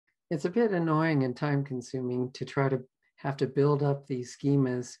It's a bit annoying and time consuming to try to have to build up these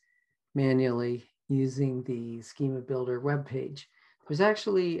schemas manually using the schema builder web page. There's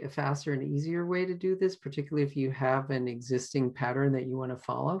actually a faster and easier way to do this, particularly if you have an existing pattern that you want to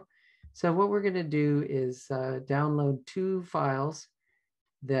follow. So what we're going to do is download two files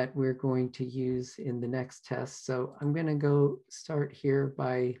that we're going to use in the next test. So I'm going to go start here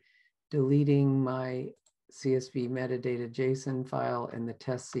by deleting my CSV metadata JSON file and the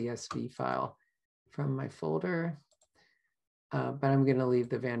test CSV file from my folder. But I'm going to leave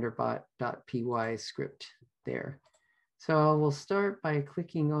the VanderBot.py script there. So I will start by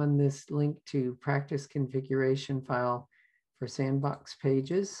clicking on this link to practice configuration file for sandbox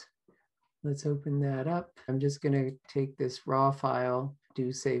pages. Let's open that up. I'm just going to take this raw file,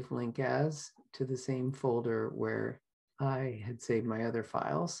 do save link as, to the same folder where I had saved my other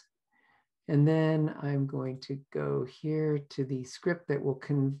files. And then I'm going to go here to the script that will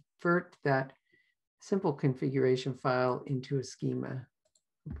convert that simple configuration file into a schema.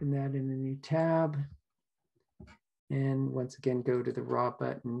 Open that in a new tab. And once again, go to the raw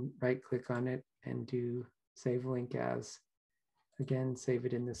button, right click on it and do save link as. Again, save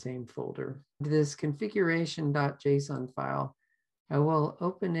it in the same folder. This configuration.json file, I will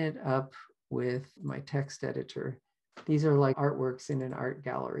open it up with my text editor. These are like artworks in an art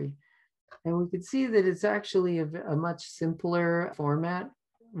gallery. And we can see that it's actually a much simpler format.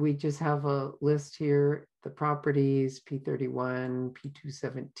 We just have a list here, the properties, P31,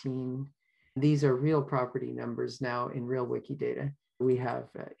 P217. These are real property numbers now in real Wikidata. We have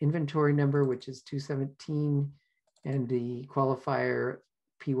inventory number, which is 217, and the qualifier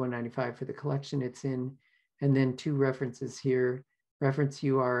P195 for the collection it's in, and then two references here, reference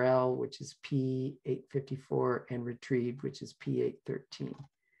URL, which is P854, and retrieved, which is P813.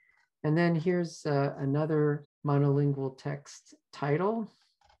 And then here's another monolingual text title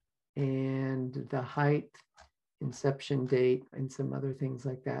and the height, inception date, and some other things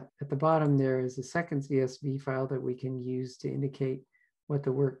like that. At the bottom, there is a second CSV file that we can use to indicate what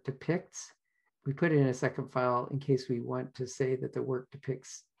the work depicts. We put it in a second file in case we want to say that the work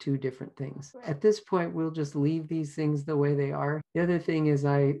depicts two different things. At this point, we'll just leave these things the way they are. The other thing is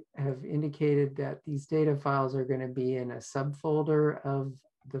I have indicated that these data files are going to be in a subfolder of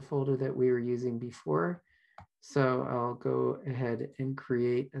the folder that we were using before. So I'll go ahead and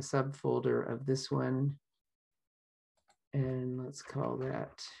create a subfolder of this one. And let's call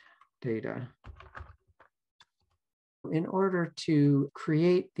that data. In order to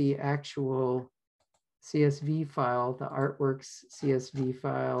create the actual CSV file, the artworks CSV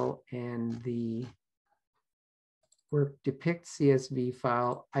file and the work depicts CSV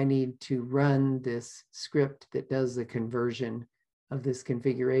file, I need to run this script that does the conversion of this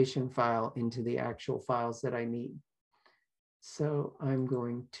configuration file into the actual files that I need. So I'm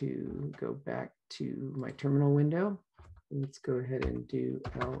going to go back to my terminal window. Let's go ahead and do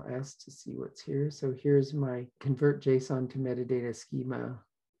ls to see what's here. So here's my convert JSON to metadata schema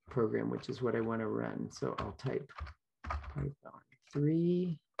program, which is what I want to run. So I'll type Python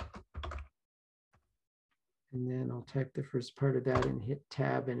 3. And then I'll type the first part of that and hit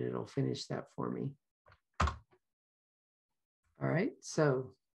tab, and it'll finish that for me. All right,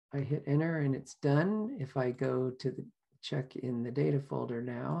 so I hit enter and it's done. If I go to the check in the data folder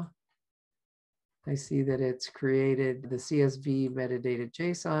now, I see that it's created the CSV metadata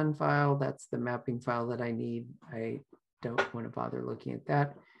JSON file. That's the mapping file that I need. I don't want to bother looking at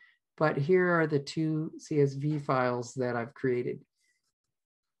that. But here are the two CSV files that I've created.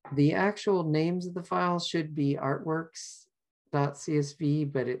 The actual names of the files should be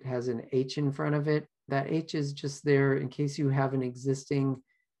artworks.csv, but it has an H in front of it. That H is just there in case you have an existing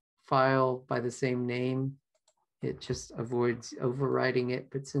file by the same name. It just avoids overwriting it.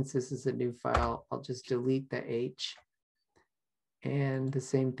 But since this is a new file, I'll just delete the H. And the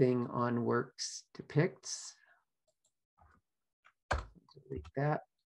same thing on works depicts. Delete that.